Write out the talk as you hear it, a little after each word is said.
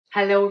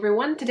Hello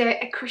everyone, today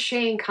at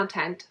crocheting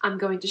content I'm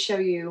going to show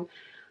you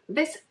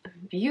this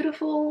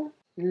beautiful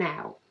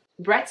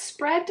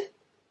bedspread,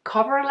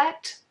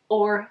 coverlet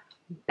or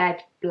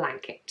bed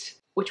blanket.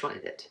 Which one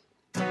is it?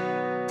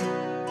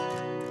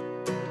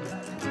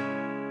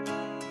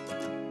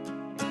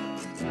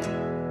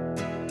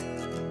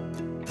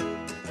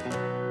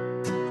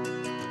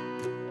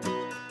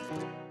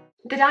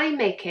 Did I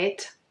make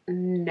it?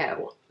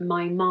 No,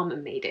 my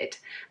mom made it,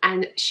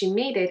 and she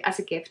made it as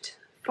a gift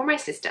for my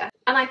sister.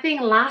 And I think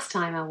last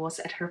time I was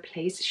at her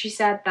place she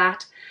said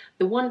that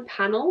the one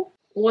panel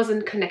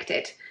wasn't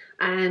connected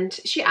and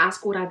she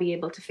asked would I be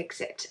able to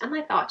fix it, and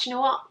I thought, you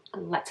know what,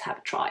 let's have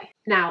a try.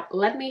 Now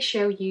let me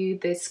show you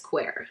this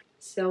square.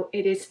 So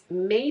it is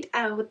made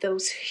out of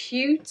those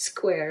huge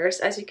squares,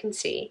 as you can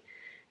see.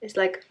 It's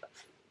like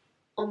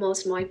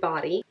almost my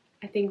body.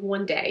 I think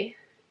one day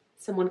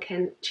someone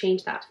can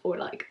change that for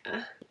like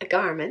a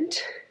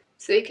garment.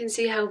 So you can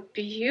see how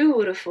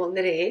beautiful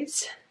it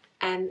is.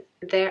 And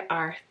there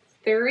are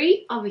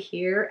 3 over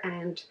here,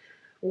 and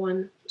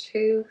 1,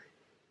 2,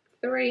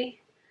 3,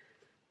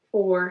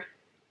 4,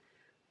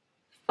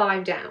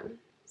 5 down.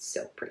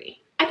 So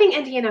pretty. I think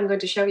in the end I'm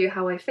going to show you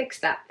how I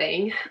fixed that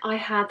thing. I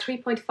had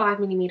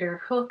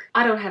 3.5mm hook.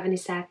 I don't have any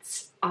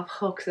sets of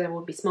hooks that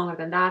would be smaller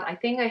than that. I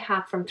think I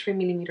have from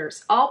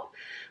 3mm up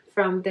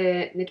from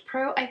the Knit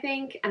Pro, I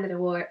think,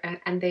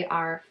 and they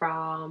are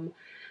from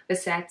the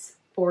sets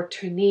for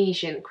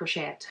Tunisian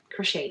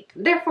crochet.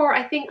 Therefore,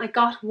 I think I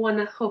got one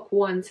hook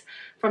once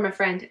from a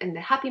friend in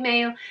the Happy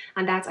Mail,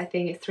 and that's, I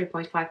think, it's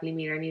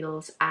 3.5mm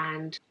needles,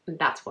 and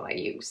that's what I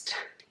used.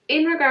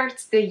 In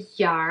regards to the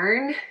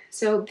yarn,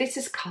 so this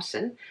is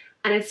cotton,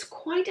 and it's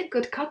quite a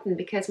good cotton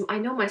because I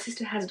know my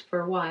sister has it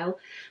for a while,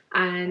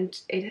 and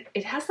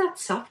it has that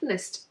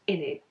softness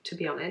in it, to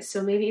be honest.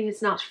 So maybe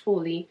it's not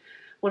fully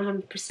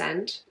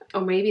 100%,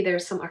 or maybe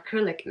there's some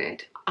acrylic in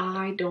it.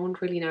 I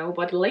don't really know,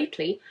 but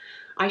lately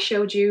I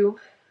showed you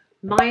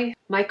my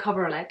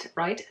coverlet,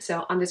 right?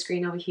 So on the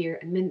screen over here,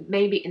 and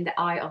maybe in the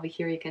eye over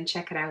here, you can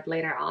check it out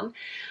later on.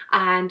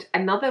 And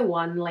another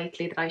one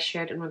lately that I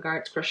shared in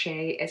regards to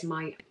crochet is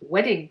my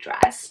wedding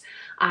dress,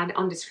 and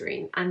on the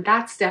screen, and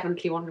that's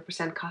definitely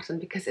 100% cotton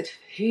because it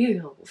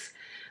feels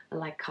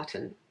like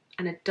cotton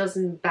and it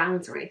doesn't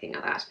bounce or anything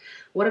like that.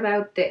 What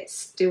about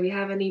this? Do we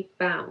have any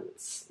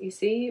bounce? You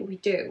see, we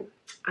do.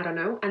 I don't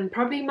know, and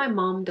probably my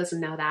mom doesn't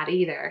know that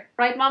either,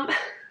 right, Mom?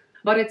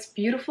 But it's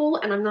beautiful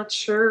and I'm not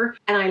sure,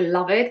 and I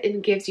love it.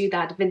 It gives you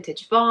that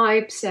vintage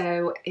vibe.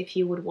 So if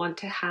you would want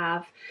to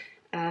have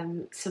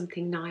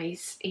something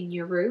nice in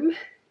your room,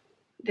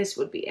 this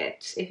would be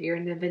it. If you're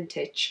in a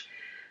vintage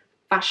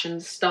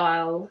fashion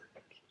style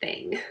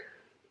thing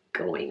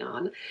going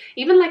on,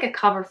 even like a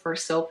cover for a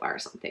sofa or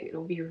something, it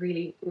will be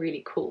really,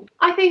 really cool.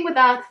 I think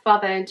without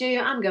further ado,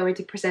 I'm going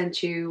to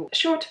present you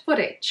short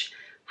footage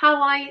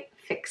how I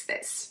fix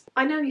this.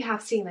 I know you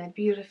have seen it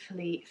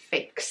beautifully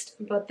fixed,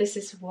 but this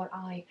is what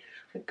I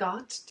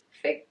got to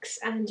fix,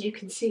 and you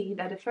can see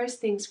that the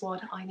first things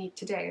what I need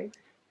to do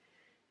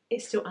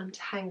is to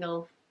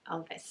untangle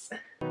all this.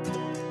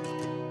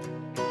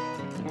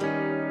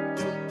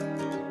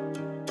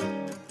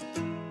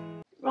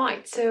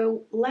 Right,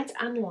 so let's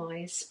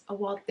analyze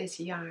what this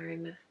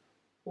yarn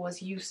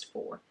was used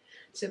for.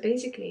 So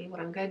basically what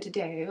I'm going to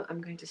do,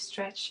 I'm going to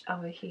stretch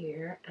over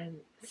here and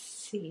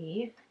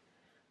see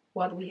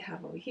what we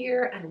have over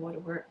here and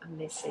what we're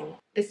missing.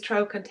 This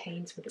throw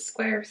contains with the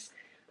squares,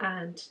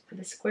 and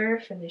the square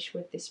finish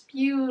with this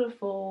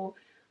beautiful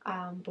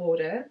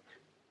border,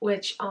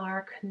 which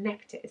are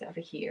connected over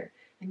here.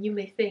 And you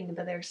may think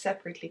that they're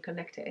separately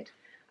connected,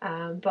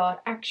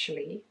 but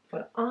actually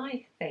what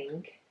I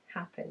think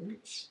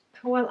happens,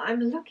 well,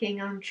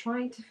 I'm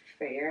trying to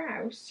figure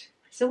out.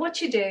 So what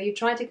you do, you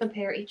try to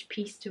compare each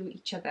piece to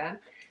each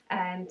other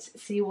and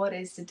see what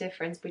is the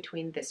difference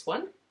between this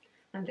one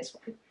and this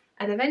one.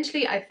 And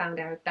eventually I found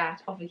out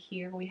that over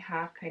here we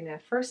have kind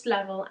of first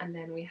level, and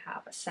then we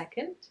have a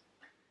second,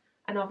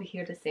 and over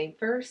here the same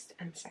first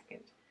and second.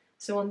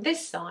 So on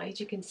this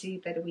side you can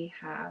see that we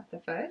have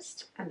the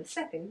first and the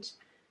second,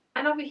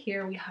 and over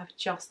here we have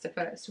just the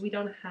first. We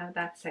don't have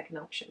that second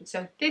option.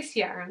 So this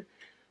yarn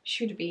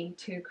should be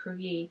to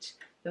create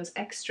those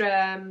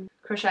extra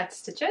crochet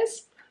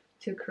stitches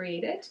to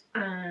create it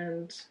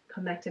and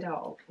connect it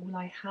all. Will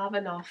I have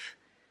enough?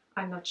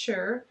 I'm not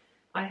sure.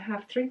 I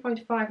have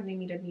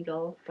 3.5mm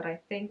needle, but I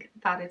think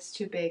that it's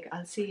too big.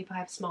 I'll see if I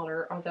have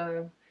smaller,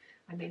 although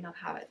I may not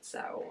have it,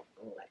 so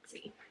let's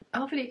see.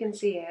 Hopefully you can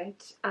see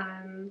it.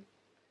 I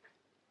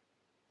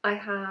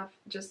have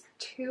just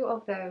 2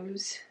 of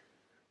those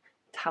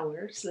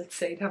towers, let's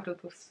say,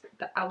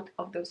 out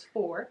of those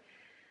 4,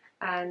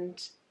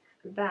 and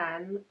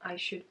then I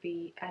should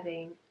be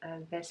adding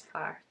this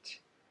part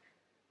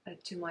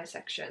to my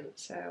section.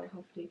 So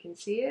hopefully you can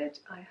see it.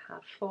 I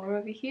have 4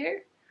 over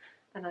here,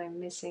 and I'm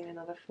missing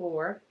another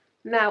 4.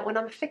 Now when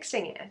I'm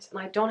fixing it, and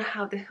I don't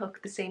have the hook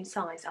the same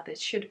size as it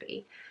should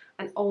be,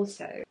 and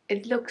also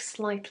it looks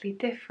slightly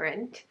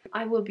different,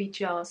 I will be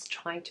just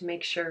trying to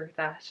make sure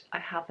that I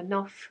have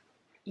enough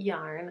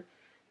yarn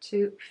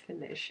to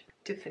finish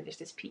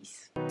this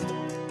piece.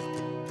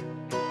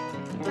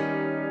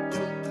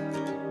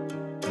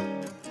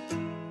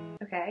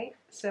 Okay,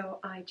 so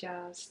I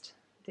just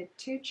did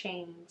 2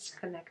 chains,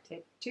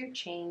 connected 2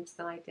 chains,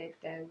 then I did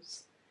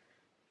those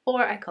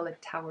 4, I call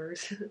it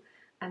towers,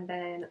 and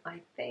then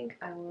I think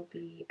I will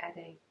be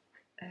adding,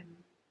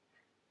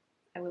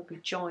 I will be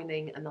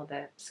joining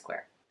another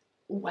square.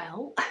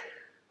 Well,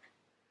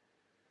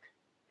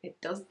 it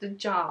does the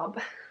job.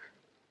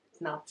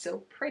 It's not so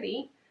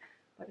pretty,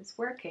 but it's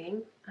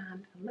working,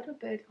 and a little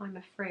bit I'm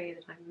afraid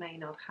that I may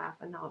not have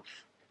enough.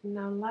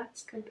 Now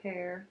let's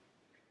compare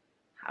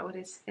how it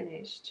is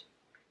finished.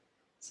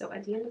 So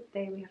at the end of the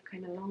day we have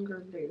kind of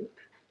longer loop,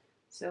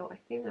 so I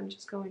think I'm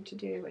just going to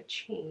do a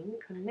chain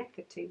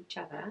connected to each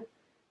other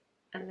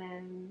and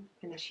then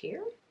finish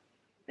here.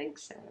 I think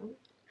so.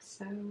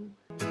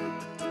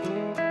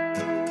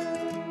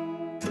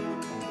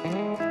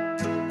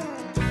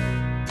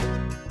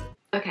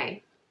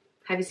 Okay,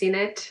 have you seen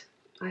it?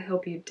 I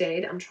hope you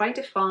did. I'm trying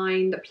to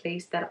find the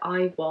place that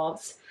I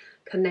was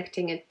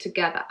connecting it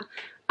together,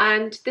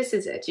 and this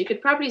is it. You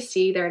could probably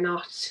see they're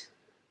not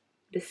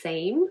the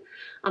same,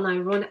 and I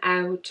run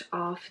out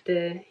of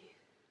the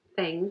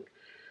thing,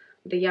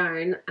 the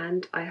yarn,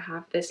 and I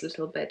have this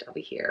little bit over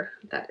here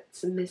that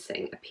it's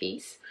missing a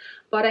piece.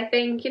 But I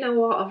think, you know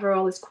what,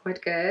 overall it's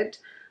quite good.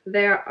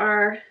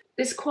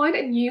 This is quite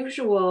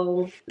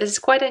unusual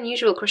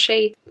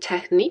crochet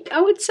technique,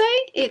 I would say.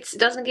 It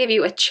doesn't give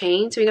you a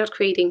chain, so you're not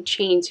creating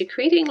chains, you're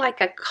creating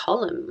like a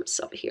columns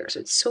over here, so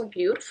it's so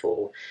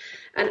beautiful.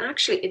 And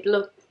actually it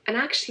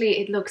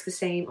looks the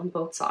same on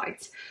both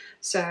sides.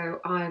 So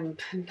I'm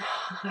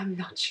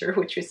not sure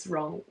which is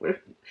wrong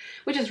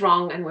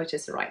and which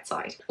is the right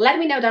side. Let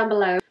me know down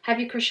below, have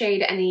you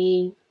crocheted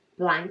any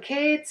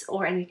blankets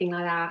or anything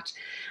like that,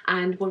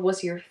 and what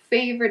was your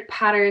favorite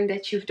pattern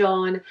that you've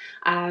done?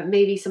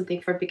 Maybe something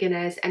for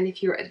beginners, and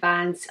if you're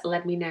advanced,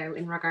 let me know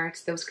in regards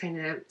to those kind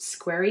of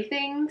squarey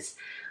things.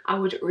 I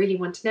would really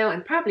want to know,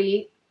 and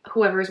probably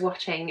whoever is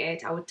watching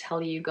it, I would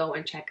tell you go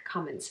and check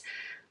comments.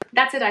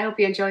 That's it. I hope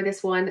you enjoyed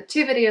this one.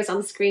 2 videos on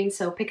the screen,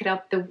 so pick it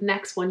up, the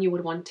next one you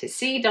would want to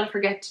see. Don't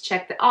forget to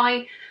check the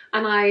eye,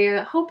 and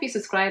I hope you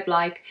subscribe,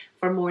 like,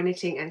 for more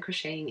knitting and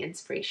crocheting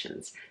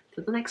inspirations.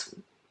 Till the next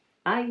one.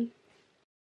 Bye.